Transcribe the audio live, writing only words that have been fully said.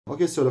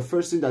Okay, so the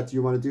first thing that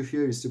you want to do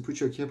here is to put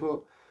your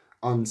capo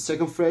on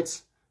 2nd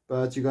fret,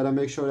 but you gotta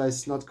make sure that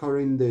it's not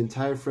covering the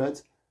entire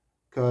fret,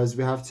 because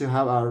we have to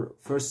have our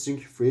 1st string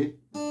free.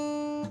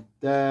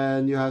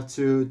 Then you have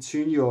to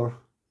tune your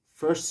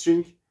 1st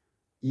string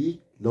E,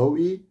 low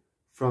E,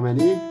 from an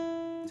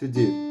E to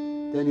D.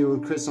 Then you will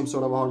create some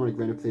sort of harmonic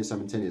when you play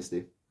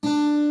simultaneously.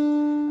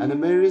 And the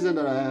main reason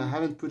that I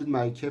haven't put in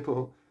my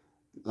capo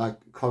like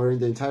covering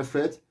the entire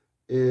fret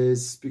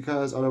is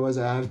because otherwise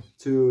I have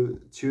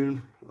to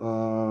tune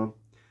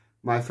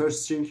my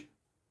 1st string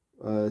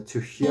to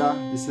hear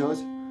this note.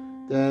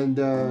 Then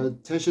the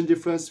tension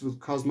difference will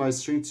cause my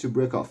string to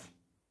break off.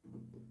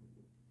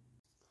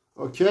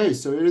 Okay,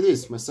 so here it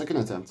is, my 2nd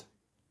attempt.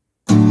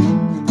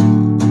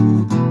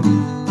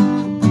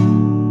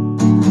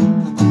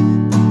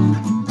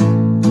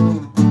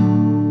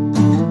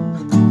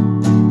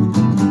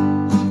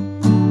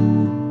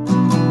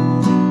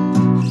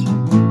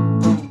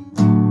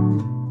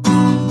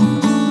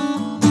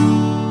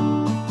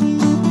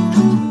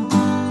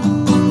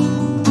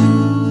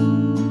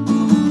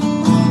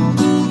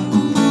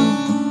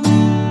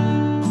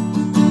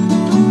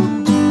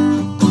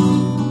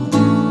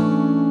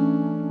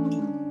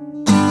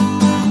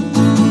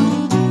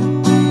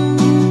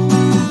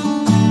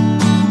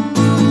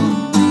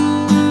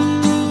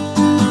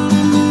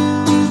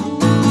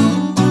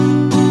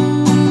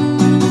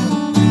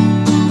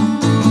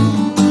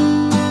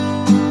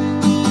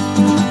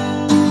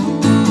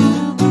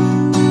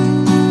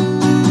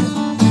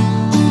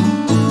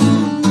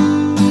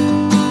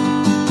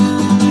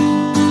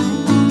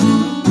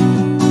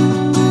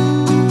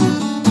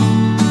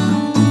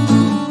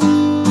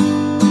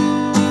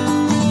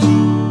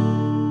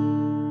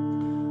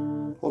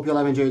 Hope you all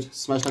have enjoyed.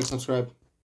 Smash like, subscribe.